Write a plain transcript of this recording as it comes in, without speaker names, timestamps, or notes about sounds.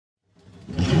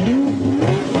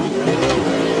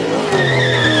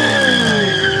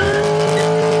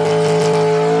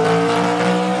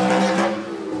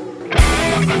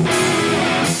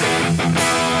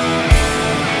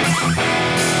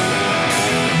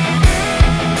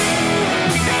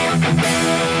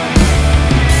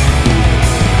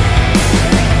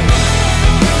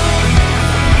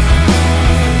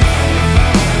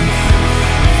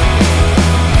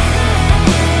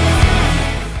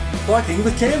Hiking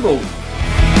with Campbell.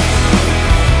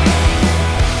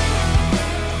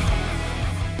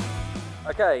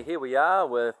 Okay, here we are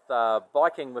with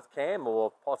biking with Cam,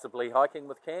 or possibly hiking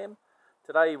with Cam.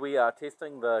 Today we are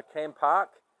testing the Campark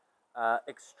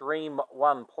Extreme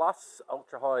 1 Plus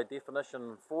Ultra High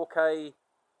Definition 4K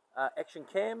action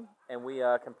cam, and we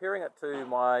are comparing it to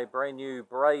my brand new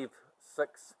Brave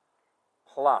 6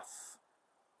 Plus.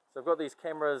 So I've got these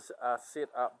cameras set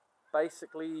up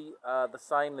basically the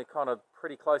same. They're kind of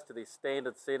pretty close to their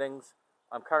standard settings.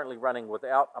 I'm currently running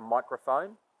without a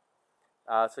microphone,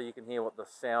 so you can hear what the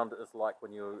sound is like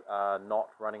when you are not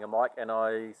running a mic, and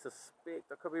I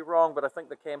suspect, I could be wrong, but I think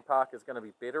the Campark is going to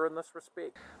be better in this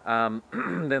respect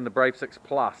than the Brave 6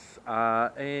 Plus,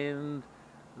 and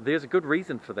there's a good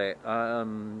reason for that,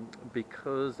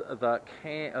 because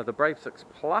the Brave 6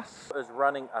 Plus is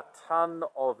running a ton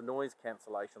of noise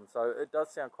cancellation, so it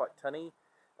does sound quite tinny.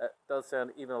 It does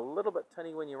sound even a little bit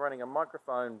tinny when you're running a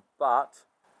microphone, but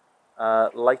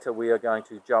later we are going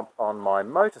to jump on my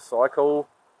motorcycle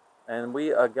and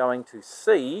we are going to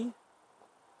see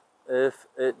if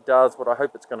it does what I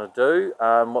hope it's going to do.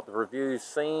 What the reviews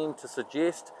seem to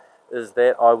suggest is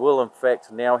that I will in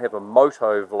fact now have a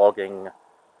motovlogging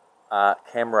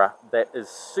camera that is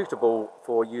suitable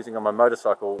for using on my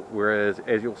motorcycle, whereas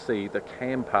as you'll see the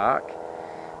Campark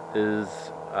is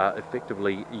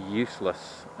effectively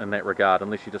useless in that regard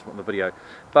unless you just want the video.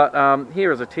 But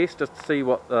here is a test just to see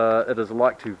what it is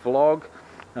like to vlog.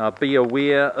 Be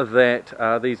aware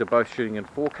that these are both shooting in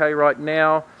 4K right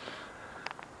now,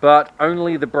 but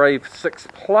only the Brave 6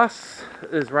 Plus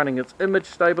is running its image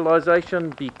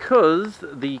stabilization, because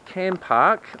the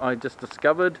Campark, I just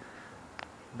discovered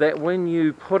that when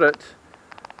you put it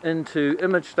into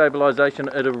image stabilization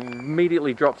it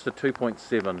immediately drops to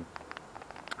 2.7.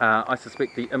 I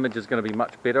suspect the image is going to be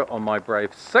much better on my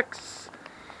Brave 6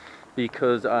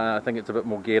 because I think it's a bit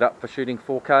more geared up for shooting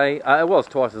 4K. It was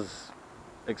twice as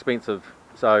expensive,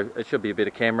 so it should be a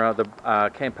better camera. The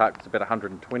Campark was about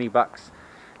 120 bucks,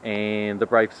 and the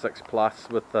Brave 6 Plus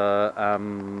with the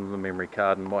memory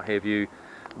card and what have you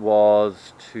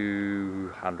was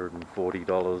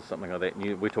 $240, something like that.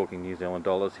 We're talking New Zealand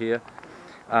dollars here.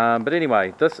 But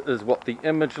anyway, this is what the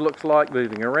image looks like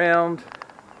moving around.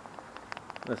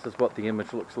 This is what the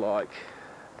image looks like.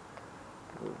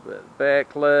 A little bit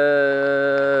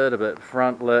backlit, a bit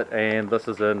frontlit, and this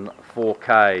is in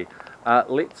 4K.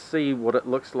 Let's see what it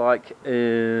looks like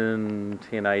in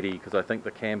 1080, because I think the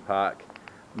Campark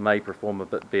may perform a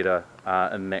bit better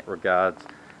in that regards.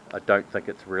 I don't think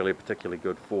it's really a particularly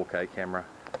good 4K camera.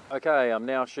 Okay, I'm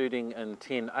now shooting in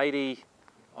 1080.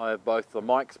 I have both the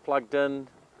mics plugged in.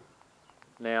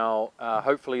 Now,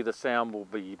 hopefully the sound will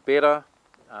be better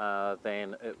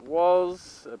than it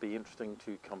was. It'll be interesting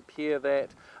to compare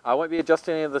that. I won't be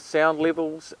adjusting any of the sound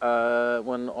levels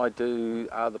when I do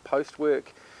the post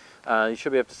work. You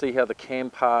should be able to see how the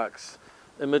Campark's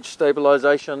image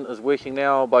stabilization is working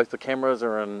now. Both the cameras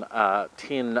are in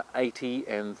 1080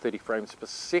 and 30 frames per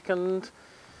second,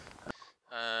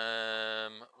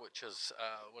 which is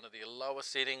one of the lower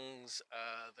settings.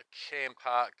 The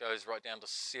Campark goes right down to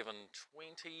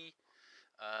 720.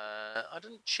 I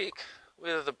didn't check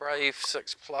whether the Brave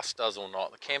 6 Plus does or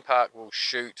not. The Campark will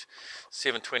shoot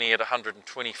 720 at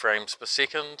 120 frames per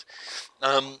second.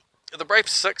 The Brave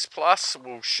 6 Plus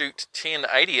will shoot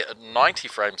 1080 at 90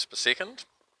 frames per second,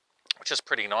 which is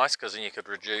pretty nice, because then you could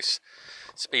reduce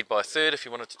speed by a third if you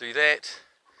wanted to do that.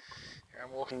 Here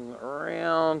I'm walking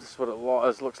around. This is what it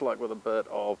looks like with a bit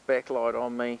of backlight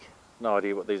on me. No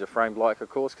idea what these are framed like, of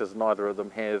course, because neither of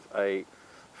them have a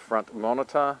front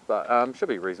monitor, but should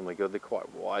be reasonably good. They're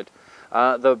quite wide.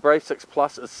 The Brave 6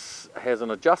 Plus has an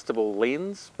adjustable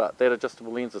lens, but that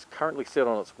adjustable lens is currently set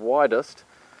on its widest,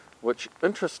 which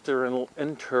interestingly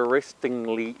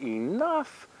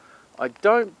enough, I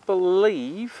don't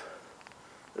believe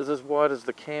is as wide as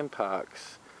the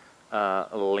Campark's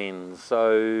lens,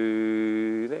 so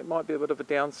that might be a bit of a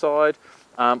downside.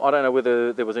 I don't know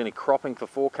whether there was any cropping for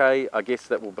 4K. I guess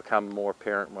that will become more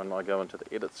apparent when I go into the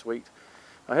edit suite.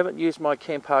 I haven't used my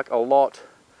Campark a lot.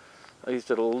 I used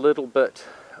it a little bit.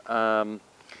 I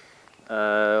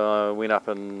went up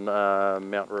in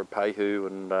Mount Ruapehu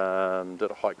and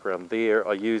did a hike around there.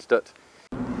 I used it.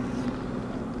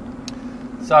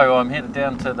 So I'm headed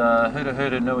down to the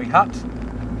Hura Nui hut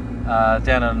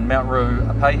down in Mount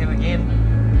Ruapehu again.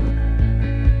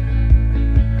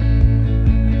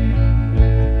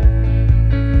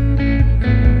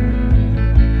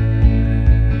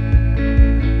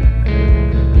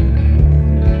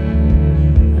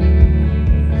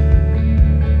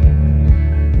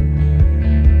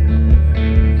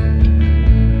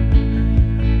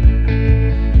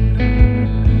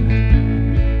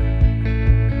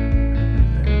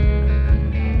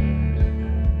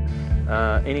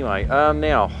 Anyway,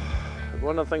 now,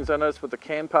 one of the things I noticed with the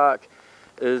Campark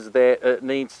is that it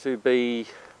needs to be,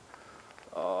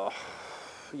 yeah,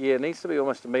 it needs to be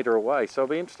almost a metre away. So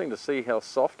it'll be interesting to see how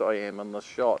soft I am in this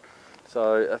shot.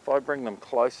 So if I bring them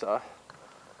closer,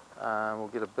 we'll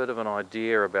get a bit of an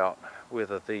idea about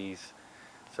whether these,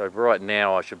 so right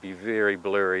now I should be very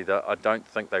blurry. I don't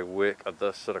think they work at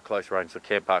this sort of close range, so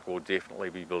Campark will definitely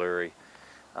be blurry.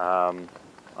 I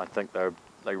think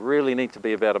they really need to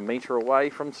be about a metre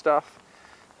away from stuff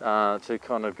to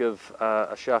kind of give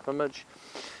a sharp image.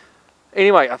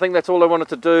 Anyway, I think that's all I wanted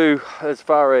to do as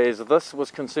far as this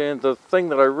was concerned. The thing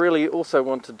that I really also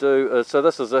want to do is, so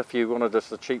this is if you wanted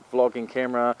just a cheap vlogging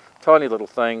camera, tiny little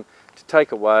thing to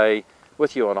take away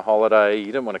with you on a holiday. You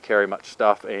didn't want to carry much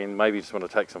stuff and maybe you just want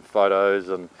to take some photos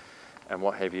and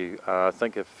what have you. I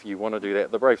think if you want to do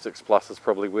that, the Brave 6 Plus is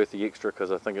probably worth the extra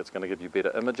because I think it's going to give you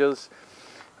better images.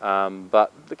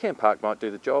 But the Campark might do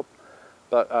the job.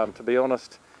 But to be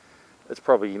honest, it's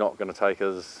probably not going to take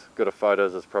as good of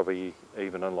photos as probably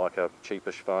even in like a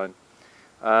cheapish phone.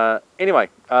 Anyway,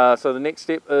 so the next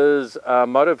step is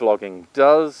motovlogging.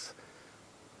 Does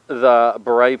the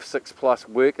Brave 6 Plus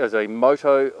work as a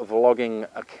motovlogging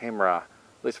camera?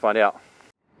 Let's find out.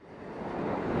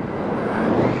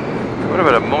 Got a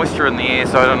bit of moisture in the air,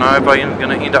 so I don't know if I'm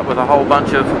going to end up with a whole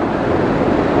bunch of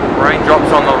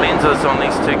raindrops on the lenses on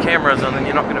these two cameras, and then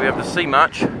you're not going to be able to see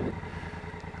much,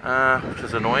 which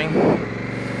is annoying.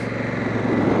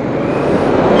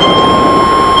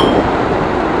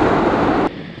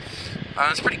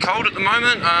 It's pretty cold at the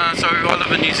moment, so I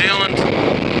live in New Zealand,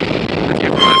 if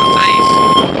you're from overseas,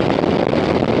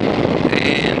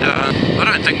 and I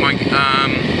don't think my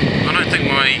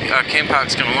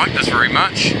Campark's going to like this very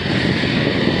much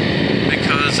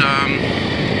because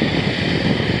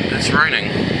it's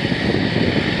raining.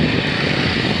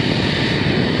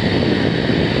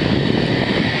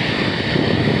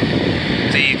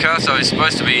 The AKASO is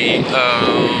supposed to be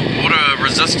water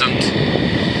resistant.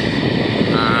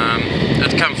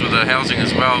 It comes with the housing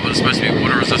as well, but it's supposed to be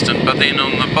water resistant. But then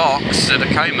on the box that it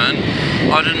came in,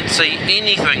 I didn't see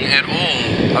anything at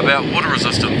all about water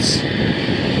resistance.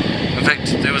 In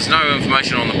fact, there was no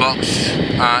information on the box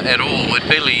at all. It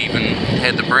barely even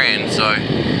had the brand, so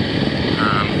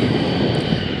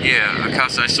yeah,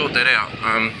 AKASO, sort that out.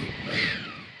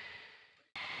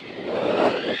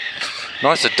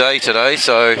 Nicer day today,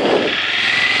 so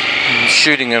I'm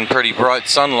shooting in pretty bright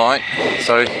sunlight,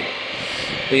 so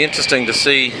be interesting to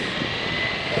see.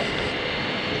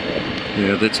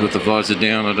 Yeah, that's with the visor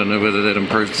down. I don't know whether that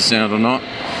improves the sound or not.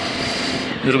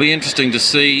 It'll be interesting to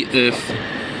see if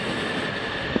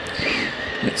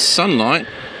that sunlight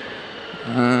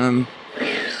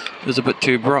is a bit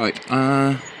too bright.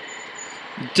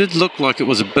 It did look like it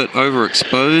was a bit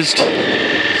overexposed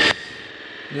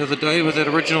the other day with that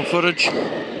original footage.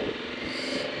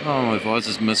 Oh, my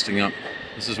visor's misting up.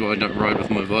 This is why I don't ride with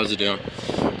my visor down,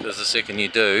 because the second you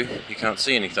do, you can't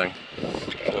see anything.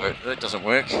 So that doesn't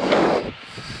work.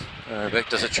 Back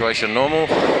to situation normal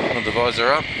with the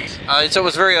visor up. So it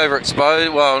was very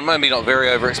overexposed. Well, maybe not very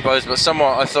overexposed, but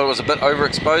somewhat. I thought it was a bit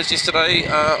overexposed yesterday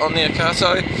on the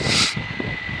AKASO.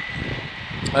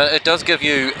 It does give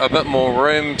you a bit more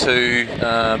room to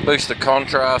boost the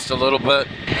contrast a little bit,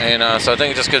 and so I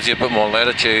think it just gives you a bit more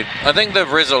latitude. I think the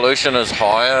resolution is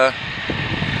higher.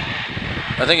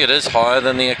 I think it is higher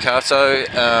than the AKASO,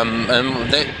 and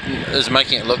that is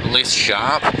making it look less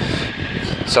sharp.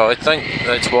 So I think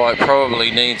that's why it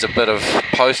probably needs a bit of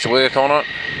post work on it.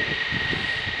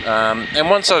 And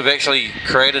once I've actually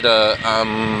created a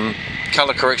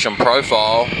color correction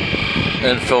profile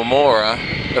in Filmora,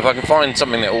 if I can find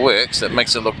something that works, that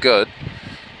makes it look good,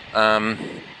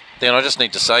 then I just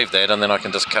need to save that, and then I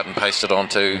can just cut and paste it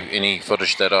onto any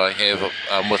footage that I have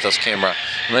with this camera.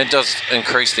 And that does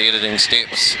increase the editing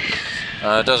steps.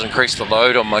 It does increase the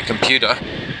load on my computer.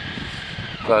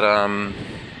 But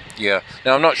yeah.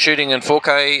 Now I'm not shooting in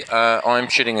 4K, I'm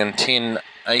shooting in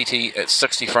 1080 at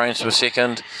 60 frames per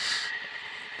second.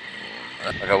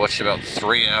 I watched about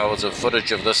 3 hours of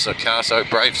footage of this AKASO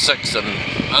Brave 6 and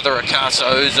other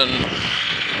AKASOs and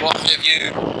what have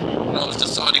you. When I was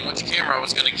deciding which camera I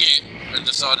was going to get, and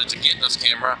decided to get this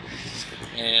camera,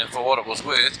 and for what it was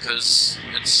worth, because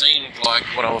it seemed like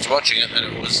when I was watching it that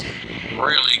it was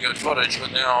really good footage,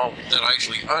 but now that I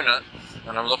actually own it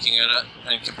and I'm looking at it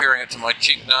and comparing it to my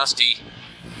cheap nasty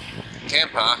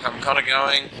Campark, I'm kind of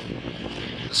going,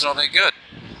 it's not that good,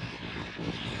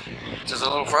 which is a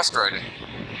little frustrating.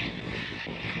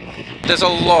 There's a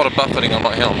lot of buffeting on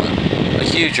my helmet, a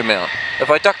huge amount. If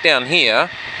I duck down here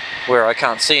where I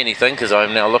can't see anything because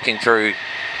I'm now looking through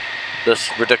this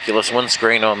ridiculous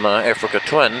windscreen on the Africa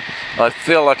Twin, I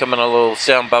feel like I'm in a little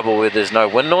sound bubble where there's no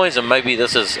wind noise, and maybe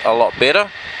this is a lot better,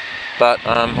 but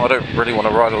I don't really want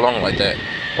to ride along like that.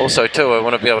 Also too, I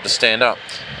want to be able to stand up.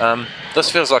 This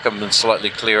feels like I'm in slightly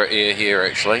clearer air here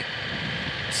actually.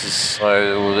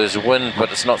 So there's wind,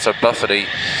 but it's not so buffety.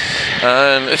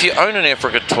 If you own an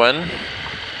Africa Twin,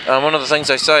 one of the things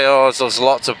they say, is there's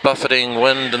lots of buffeting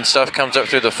wind and stuff comes up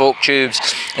through the fork tubes,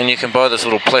 and you can buy this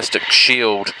little plastic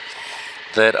shield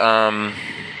that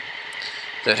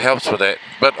that helps with that.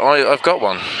 But I've got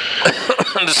one.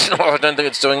 I don't think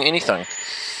it's doing anything.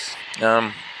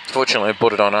 Fortunately, I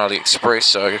bought it on AliExpress,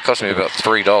 so it cost me about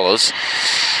 $3.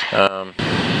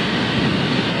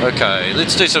 Okay,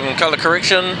 let's do some colour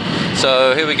correction.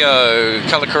 So here we go,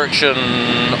 colour correction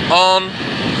on.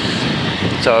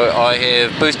 So I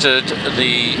have boosted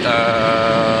the,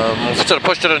 sort of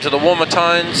pushed it into the warmer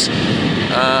tones.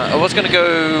 I was going to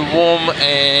go warm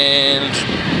and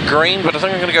green, but I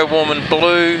think I'm going to go warm and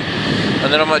blue.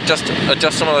 And then I might just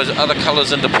adjust some of those other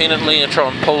colours independently and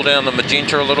try and pull down the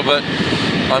magenta a little bit.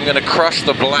 I'm going to crush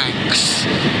the blacks.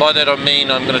 By that I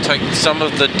mean I'm going to take some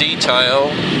of the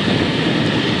detail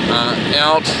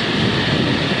out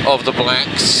of the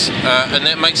blacks, and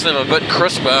that makes them a bit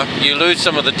crisper. You lose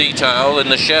some of the detail in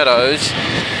the shadows,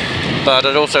 but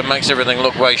it also makes everything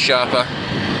look way sharper.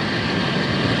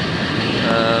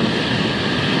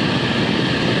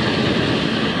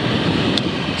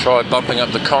 Try bumping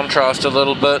up the contrast a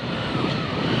little bit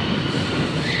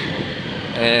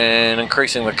and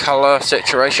increasing the colour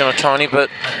saturation a tiny bit,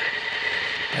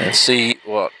 and see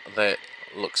what that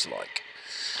looks like.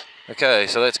 Okay,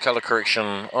 so that's colour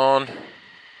correction on,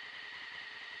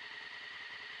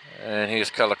 and here's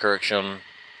colour correction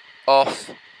off,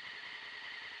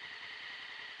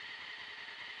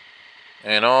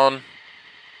 and on,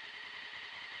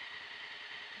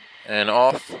 and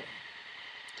off.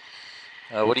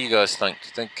 What do you guys think? Do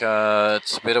you think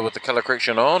it's better with the colour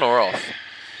correction on or off?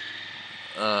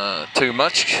 Too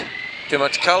much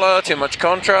colour, too much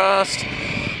contrast?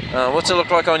 What's it look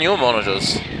like on your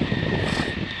monitors?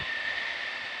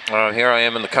 Here I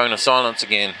am in the cone of silence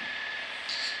again.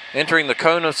 Entering the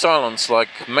cone of silence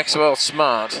like Maxwell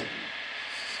Smart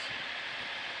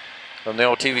from the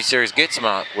old TV series Get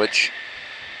Smart, which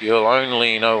you'll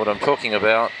only know what I'm talking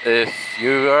about if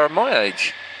you are my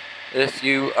age. If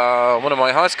you are one of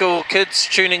my high school kids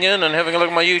tuning in and having a look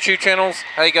at my YouTube channels,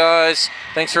 hey guys,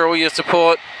 thanks for all your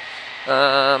support,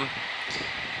 then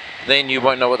you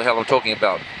won't know what the hell I'm talking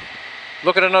about.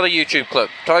 Look at another YouTube clip.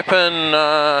 Type in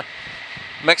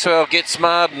Maxwell Get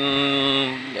Smart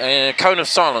and Cone of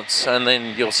Silence, and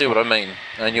then you'll see what I mean.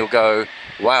 And you'll go,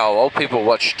 wow, old people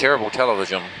watch terrible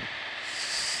television.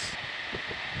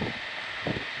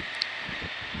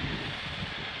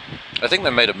 I think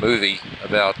they made a movie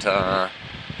about,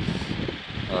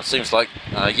 it seems like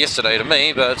yesterday to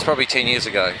me, but it's probably 10 years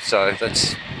ago, so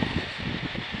that's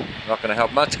not going to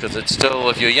help much, because it's still,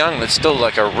 if you're young, it's still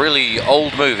like a really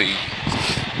old movie.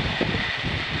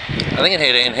 I think it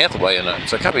had Anne Hathaway in it,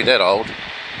 so it can't be that old.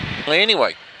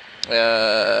 Anyway, I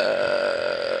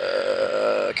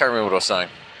can't remember what I was saying.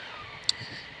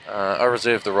 I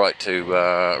reserve the right to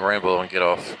ramble and get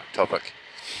off topic.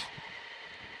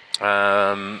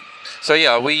 So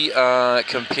yeah, we are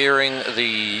comparing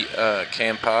the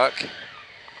Campark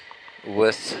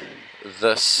with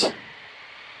this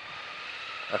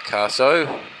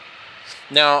AKASO.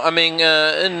 Now, I mean,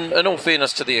 in all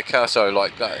fairness to the AKASO,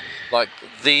 like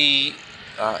the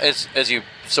as you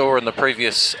saw in the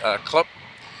previous clip,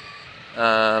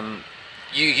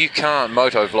 you can't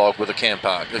motovlog with a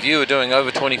Campark. If you are doing over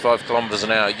 25 kilometers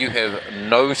an hour, you have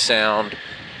no sound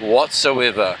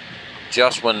whatsoever,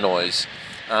 just wind noise.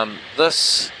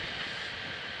 This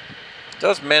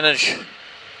does manage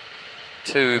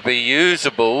to be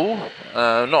usable,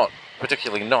 not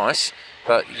particularly nice,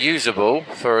 but usable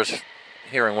for us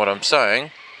hearing what I'm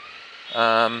saying.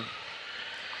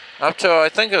 Up to, I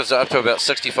think it was up to about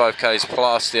 65 k's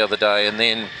plus the other day, and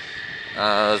then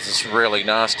there's this really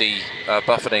nasty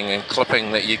buffeting and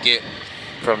clipping that you get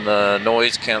from the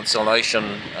noise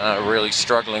cancellation really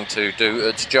struggling to do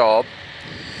its job.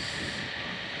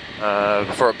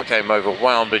 Before it became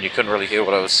overwhelmed and you couldn't really hear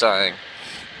what I was saying.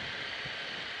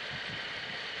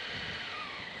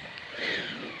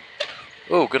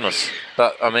 Oh goodness,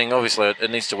 but I mean obviously it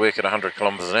needs to work at 100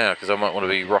 kilometers an hour, because I might want to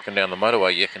be rocking down the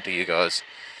motorway yakking to you guys.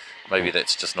 Maybe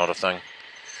that's just not a thing.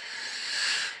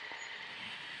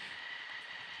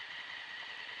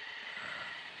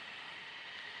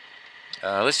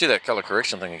 Let's do that colour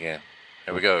correction thing again.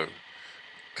 Here we go.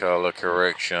 Colour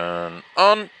correction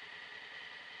on.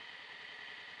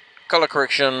 Colour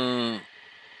correction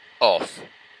off.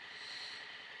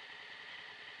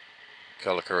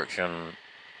 Color correction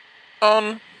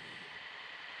on.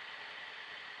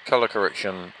 Color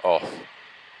correction off.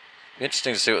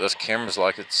 Interesting to see what this camera's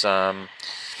like. It's I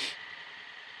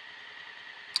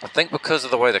think because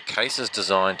of the way the case is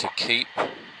designed to keep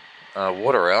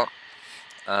water out,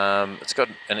 it's got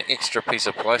an extra piece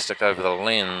of plastic over the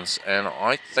lens, and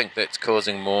I think that's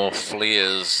causing more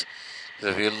flares.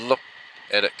 Because if you look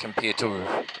at it compared to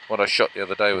what I shot the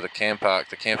other day with the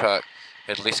Campark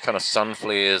had less kind of sun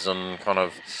flares and kind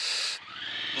of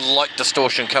light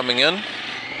distortion coming in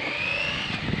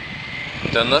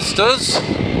than this does.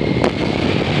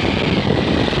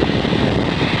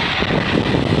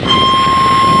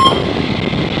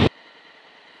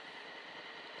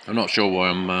 I'm not sure why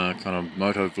I'm kind of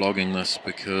motovlogging this,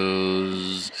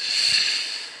 because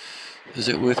is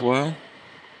it worthwhile?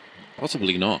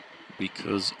 Possibly not,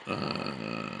 because I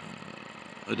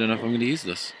don't know if I'm going to use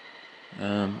this.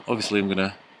 Obviously I'm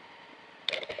going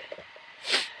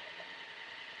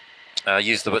to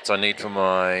use the bits I need for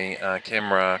my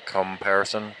camera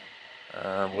comparison,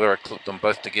 whether I clip them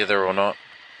both together or not,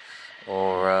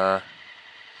 or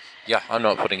yeah, I'm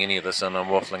not putting any of this in, I'm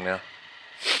waffling now.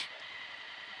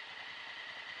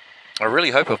 I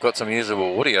really hope I've got some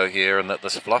usable audio here and that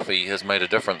this fluffy has made a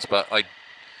difference, but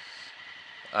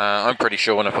I'm pretty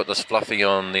sure when I put this fluffy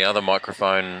on the other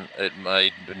microphone it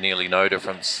made nearly no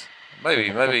difference. Maybe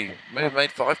it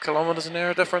made 5 kilometers an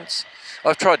hour difference.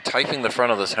 I've tried taping the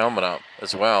front of this helmet up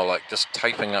as well, like just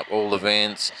taping up all the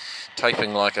vents,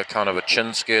 taping like a kind of a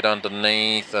chin skirt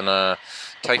underneath, and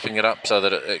taping it up so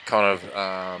that it kind of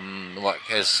like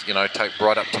has, you know, taped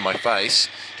right up to my face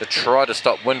to try to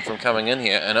stop wind from coming in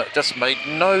here, and it just made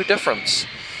no difference.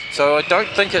 So I don't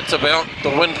think it's about the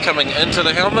wind coming into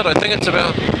the helmet, I think it's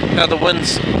about how the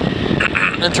wind's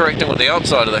interacting with the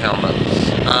outside of the helmet.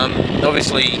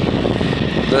 Obviously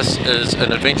this is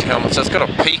an adventure helmet, so it's got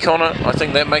a peak on it. I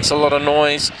think that makes a lot of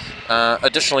noise.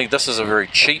 Additionally, this is a very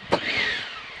cheap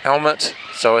helmet,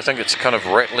 so I think it's kind of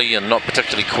rattly and not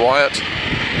particularly quiet.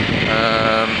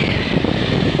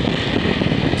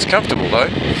 It's comfortable though.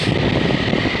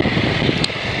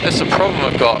 That's the problem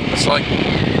I've got. It's like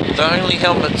the only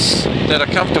helmets that are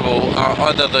comfortable are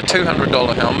either the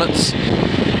 $200 helmets,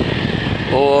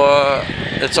 or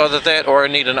it's either that or I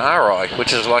need an RI,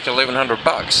 which is like 1,100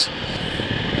 bucks.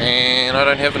 And I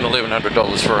don't have an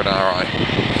 $1,100 for an RI.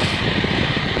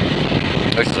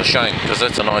 Which is a shame, because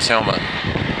that's a nice helmet.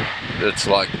 It's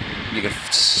like, you get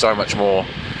so much more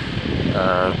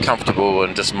comfortable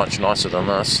and just much nicer than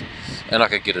this. And I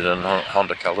could get it in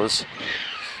Honda colours,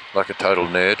 like a total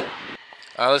nerd.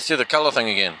 Let's do the colour thing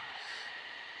again.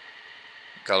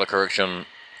 Colour correction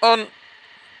on.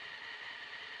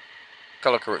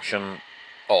 Colour correction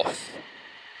off.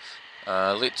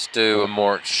 Let's do a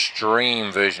more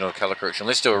extreme version of the colour correction.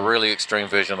 Let's do a really extreme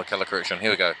version of the colour correction. Here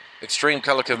we go. Extreme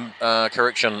colour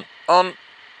correction on.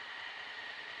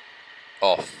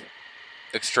 Off.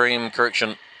 Extreme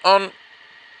correction on.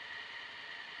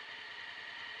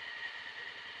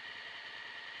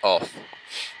 Off.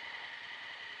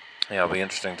 Yeah, it'll be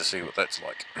interesting to see what that's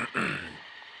like.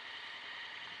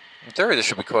 In theory, this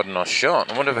should be quite a nice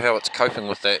shot. I wonder how it's coping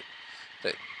with that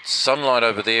sunlight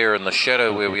over there and the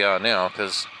shadow where we are now,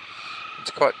 because it's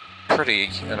quite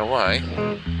pretty in a way.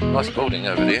 Nice building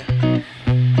over there.